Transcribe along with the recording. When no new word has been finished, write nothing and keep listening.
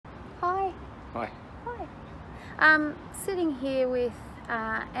Hi. Hi. Sitting here with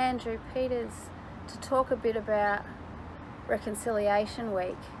Andrew Peters to talk a bit about Reconciliation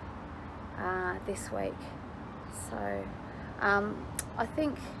Week this week. So I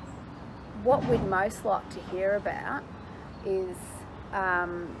think what we'd most like to hear about is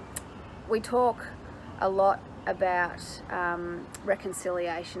we talk a lot about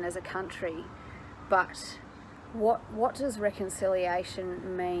reconciliation as a country, but what does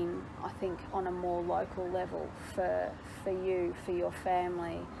reconciliation mean, I think, on a more local level for you, for your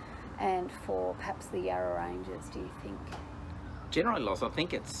family, and for perhaps the Yarra Ranges, do you think? Generally, Loz, I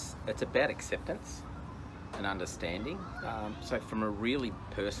think it's about acceptance and understanding. So from a really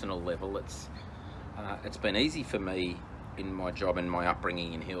personal level, it's been easy for me in my job and my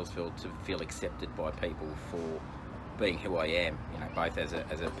upbringing in Hillsville to feel accepted by people for being who I am, you know, both as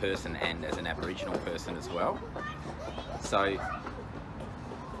a person and as an Aboriginal person as well. So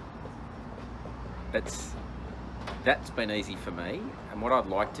that's been easy for me, and what I'd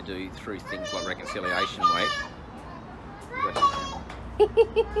like to do through things like Reconciliation Week,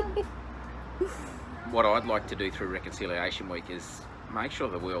 what I'd like to do through Reconciliation Week is make sure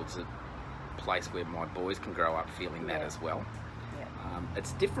the world's a place where my boys can grow up feeling that as well.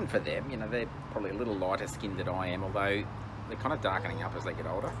 It's different for them, you know, they're probably a little lighter skinned than I am, although they're kind of darkening up as they get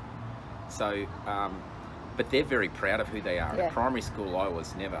older. So, but they're very proud of who they are. At primary school, I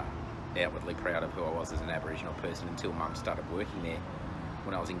was never outwardly proud of who I was as an Aboriginal person until Mum started working there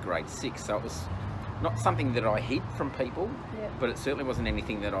when I was in grade 6. So it was not something that I hid from people, but it certainly wasn't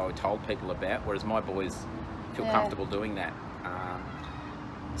anything that I told people about, whereas my boys feel comfortable doing that.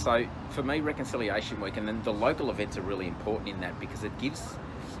 So for me, Reconciliation Week and then the local events are really important in that, because it gives,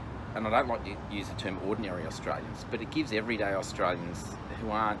 and I don't like to use the term ordinary Australians, but it gives everyday Australians who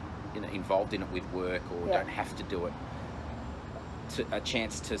aren't involved in it with work or don't have to do it, a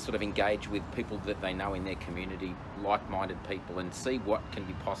chance to sort of engage with people that they know in their community, like-minded people, and see what can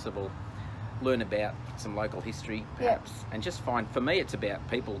be possible, learn about some local history perhaps, and just find, for me it's about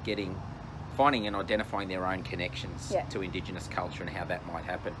people finding and identifying their own connections to Indigenous culture and how that might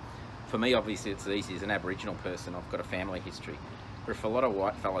happen. For me, obviously, it's easy. As an Aboriginal person, I've got a family history. But for a lot of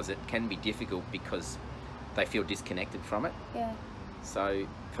white fellas, it can be difficult because they feel disconnected from it. So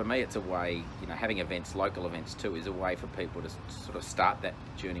for me, it's a way, you know, having events, local events too, is a way for people to sort of start that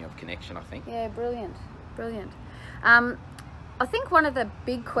journey of connection, I think. Yeah, brilliant, brilliant. I think one of the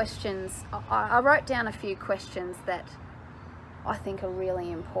big questions, I wrote down a few questions that I think are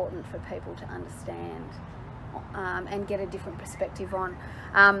really important for people to understand and get a different perspective on.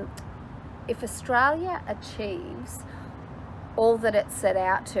 If Australia achieves all that it set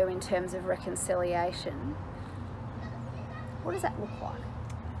out to in terms of reconciliation, what does that look like?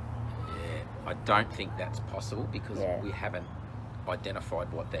 Yeah, I don't think that's possible because we haven't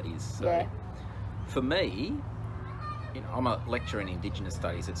identified what that is. So for me, you know, I'm a lecturer in Indigenous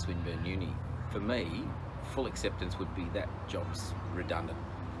Studies at Swinburne Uni. For me, full acceptance would be that job's redundant.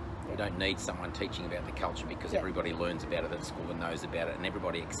 You don't need someone teaching about the culture because everybody learns about it at school and knows about it, and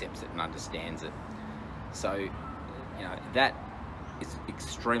everybody accepts it and understands it. So, you know, that is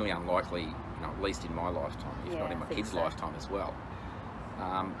extremely unlikely, you know, at least in my lifetime, if not in my kids' lifetime as well.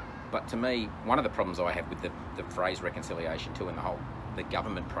 But to me, one of the problems I have with the phrase reconciliation too, and the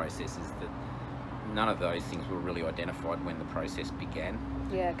government process, is that none of those things were really identified when the process began.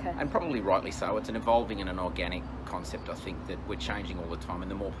 And probably rightly so. It's an evolving and an organic concept, I think, that we're changing all the time, and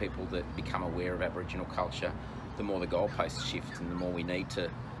the more people that become aware of Aboriginal culture, the more the goalposts shift and the more we need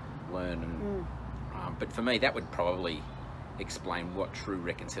to learn. And, but for me, that would probably explain what true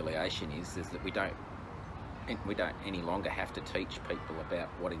reconciliation is that we don't any longer have to teach people about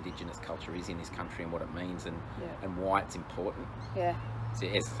what Indigenous culture is in this country and what it means and why it's important. So,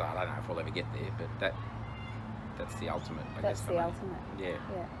 yes, I don't know if we'll ever get there, but that's the ultimate, I guess. That's the ultimate.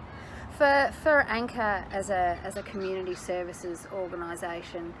 For Anchor as a community services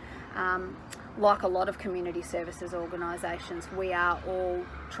organisation, like a lot of community services organisations, we are all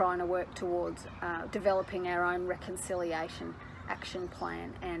trying to work towards developing our own reconciliation action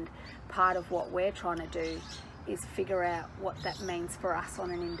plan, and part of what we're trying to do is figure out what that means for us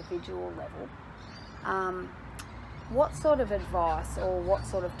on an individual level. What sort of advice or what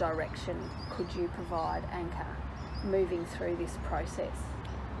sort of direction could you provide Anchor moving through this process?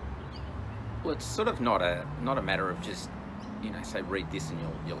 Well, it's sort of not a matter of just, you know, say read this and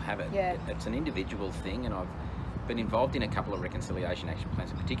you'll have it. It's an individual thing, and I've been involved in a couple of reconciliation action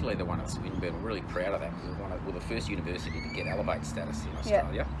plans, particularly the one at Swinburne. I'm really proud of that because we're the first university to get Elevate status in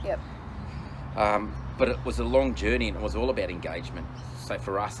Australia. But it was a long journey, and it was all about engagement. So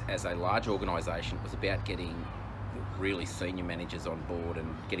for us as a large organisation, it was about getting really senior managers on board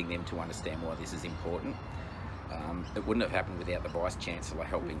and getting them to understand why this is important. It wouldn't have happened without the Vice Chancellor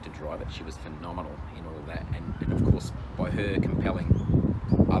helping to drive it. She was phenomenal in all that, and of course by her compelling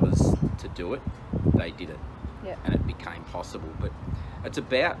others to do it, they did it. Yep. And it became possible. But it's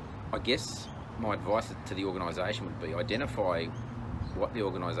about, I guess, my advice to the organisation would be identify what the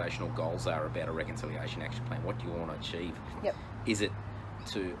organisational goals are about a reconciliation action plan. What do you want to achieve? Yep. Is it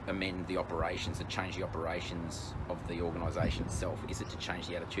to amend the operations and change the operations of the organisation itself? Is it to change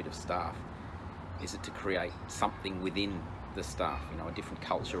the attitude of staff? Is it to create something within the staff, you know, a different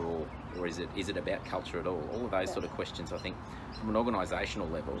culture, or is it about culture at all? All of those sort of questions, I think, from an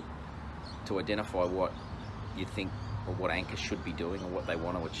organisational level, to identify what you think or what anchors should be doing or what they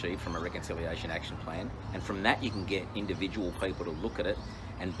want to achieve from a reconciliation action plan, and from that you can get individual people to look at it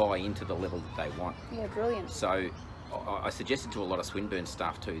and buy into the level that they want. Yeah, brilliant. So I suggested to a lot of Swinburne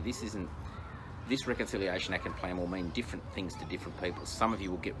staff too, this reconciliation action plan will mean different things to different people. Some of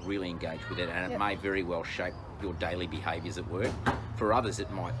you will get really engaged with it, and it may very well shape your daily behaviours at work. For others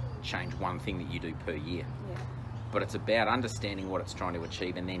it might change one thing that you do per year. Yeah. But it's about understanding what it's trying to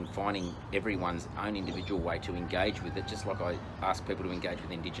achieve and then finding everyone's own individual way to engage with it, just like I ask people to engage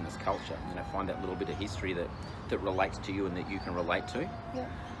with Indigenous culture. You know, find that little bit of history that relates to you and that you can relate to. Yeah.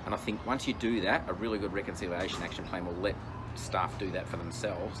 And I think once you do that, a really good reconciliation action plan will let staff do that for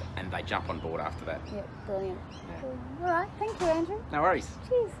themselves, and they jump on board after that. Yeah, brilliant. Yeah. All right, thank you, Andrew. No worries.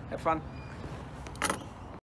 Cheers. Have fun.